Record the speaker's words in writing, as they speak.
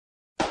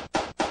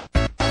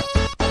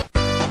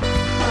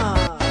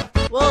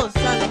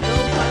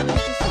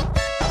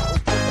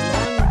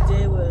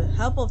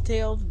of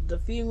Tails,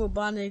 defeating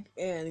Robotnik,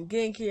 and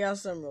getting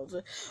Chaos Emeralds.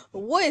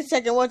 Wait a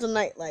second, where's the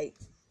nightlight?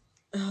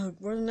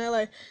 Where's the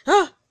nightlight?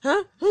 Huh?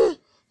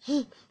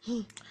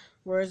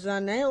 Where's the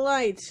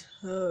nightlight?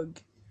 Ugh.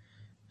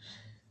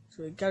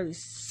 So it gotta be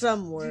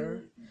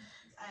somewhere.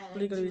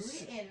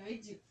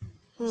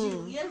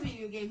 Julia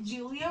video game,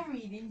 Julia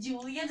reading,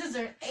 Julia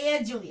dessert,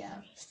 and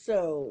Julia.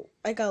 So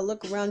I gotta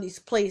look around these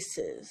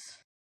places.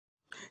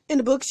 In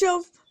the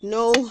bookshelf?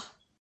 No.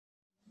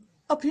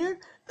 Up here?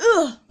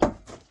 Ugh.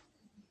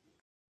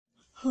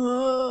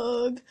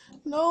 Hug.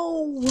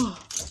 No.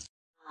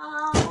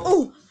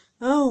 Oh.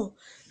 Oh.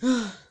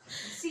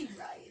 See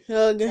right.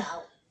 Hug.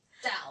 Down.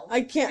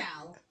 I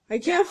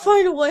can't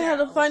find a way how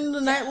to find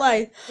the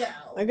nightlight.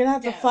 I'm gonna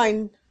have to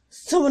find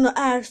someone to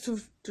ask to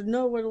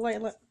know where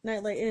the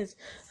nightlight is.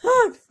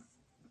 Hug.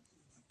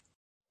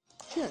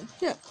 Yeah.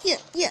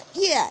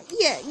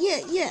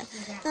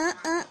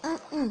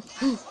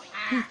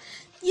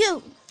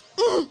 You.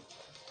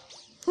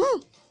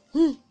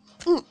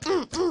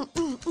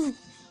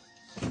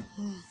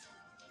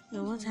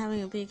 No one's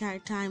having a big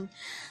hard time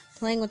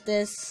playing with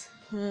this.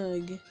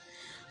 Ugh.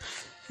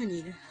 I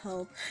need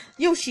help.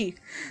 Yoshi.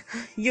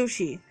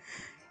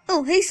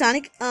 Oh, hey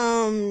Sonic.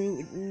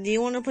 Do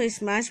you want to play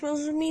Smash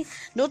Bros with me?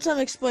 No time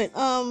to explain.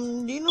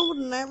 Do you know what a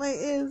nightlight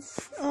is?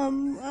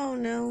 Oh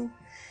no.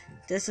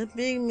 That's a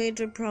big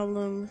major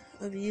problem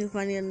of you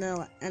finding a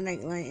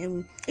nightlight.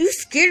 And are you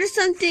scared of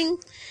something?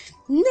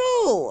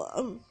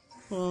 No.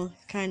 Well,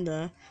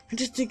 kinda. I'm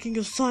just thinking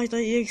of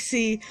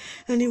Sonic.exe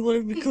and he would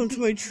have become to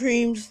my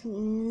dreams.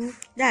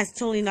 That's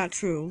totally not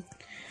true.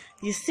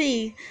 You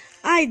see,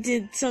 I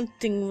did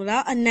something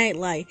without a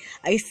nightlight.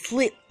 I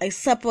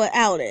slept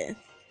without it.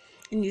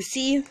 And you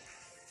see,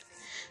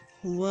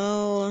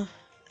 well,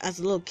 as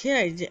a little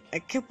kid, I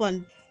kept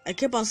on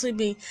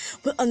sleeping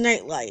with a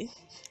nightlight,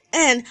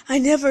 and I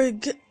never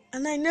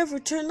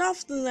turned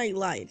off the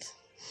nightlight.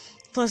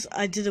 Plus,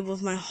 I did it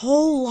with my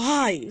whole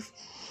life.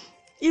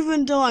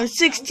 Even though I'm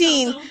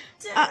 16,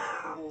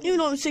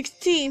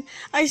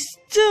 I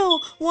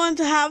still want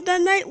to have that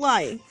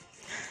nightlight.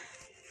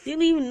 You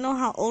don't even know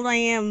how old I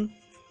am.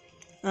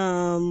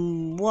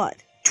 What?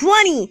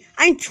 20!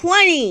 I'm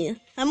 20!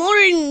 I'm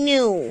older than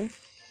you!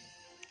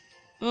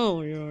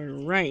 Oh, you're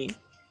right.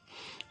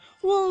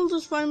 Well, I'll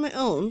just find my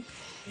own.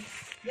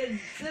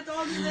 That's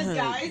all this,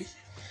 guys.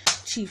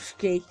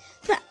 Cheapskate.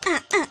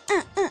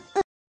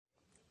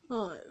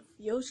 Oh, if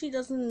Yoshi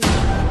doesn't...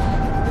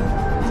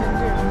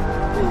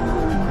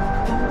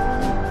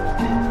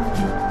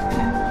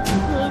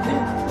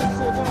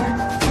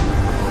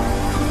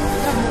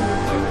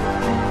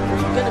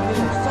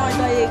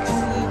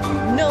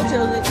 No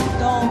Tails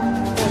doll,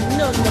 or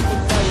no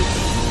nothing fight.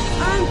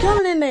 I'm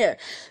coming in there.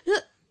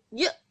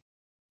 Yeah.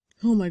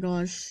 Oh my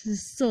gosh,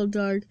 it's so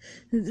dark.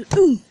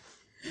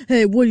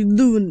 Hey, what are you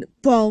doing,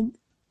 bump?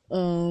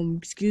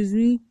 Excuse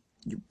me?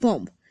 You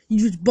bump. You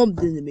just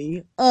bumped into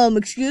me.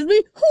 Excuse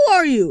me? Who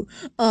are you?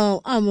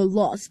 I'm a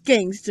lost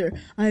gangster.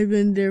 I've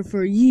been there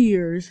for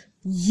years.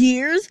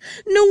 Years?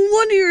 No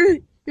wonder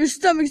your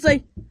stomach's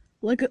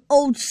like an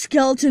old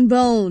skeleton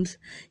bones.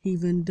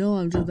 Even though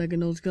I'm just like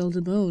an old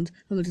skeleton bones,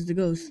 I'm just a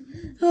ghost.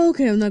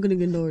 Okay, I'm not gonna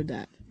ignore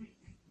that.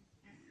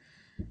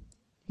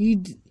 He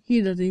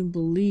doesn't even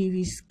believe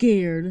he's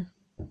scared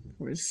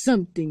or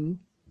something.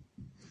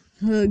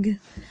 Hug.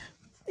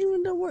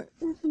 Even though we're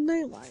in the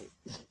nightlight.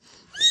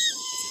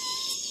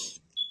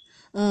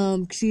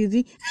 Excuse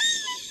me.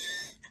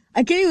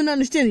 I can't even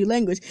understand your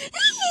language.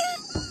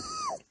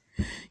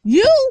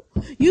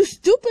 You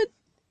stupid,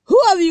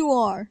 whoever you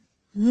are.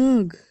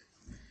 Ugh.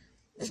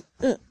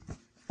 Oh,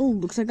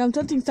 looks like I'm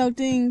touching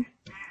something.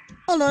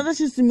 Oh no, that's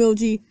just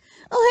emoji.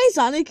 Oh hey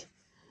Sonic.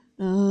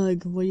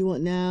 Ugh, what do you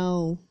want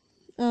now?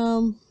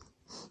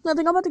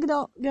 Nothing. I'm about to get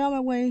out of my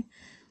way.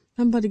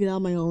 I'm about to get out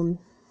on my own.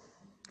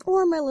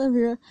 Or I might live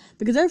here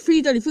because there's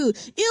free dirty food.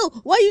 Ew!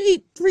 Why you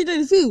eat free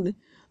dirty food?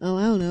 Oh,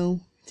 I don't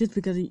know. Just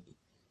because of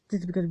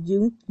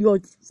you. You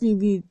always feed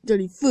me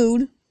dirty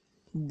food.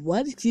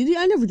 What? Excuse me?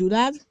 I never do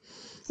that.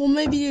 Well,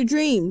 maybe your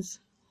dreams.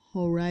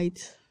 All right.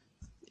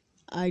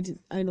 I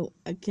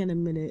can't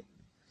admit it.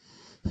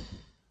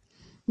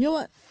 You know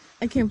what?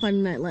 I can't find a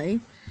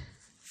nightlight.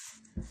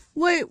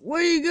 Wait,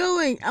 where are you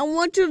going? I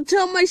want you to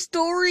tell my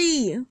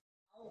story.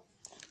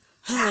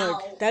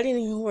 Look, that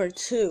didn't even work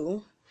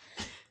too.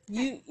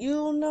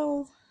 You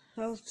know,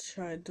 I'll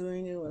try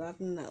doing it without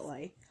the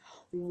nightlight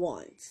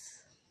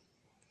once.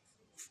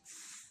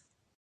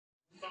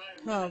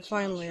 Oh,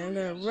 finally, I'm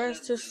gonna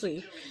rest to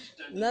sleep.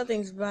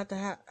 Nothing's about to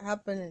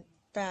happen.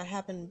 That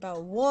happened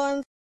about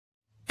once.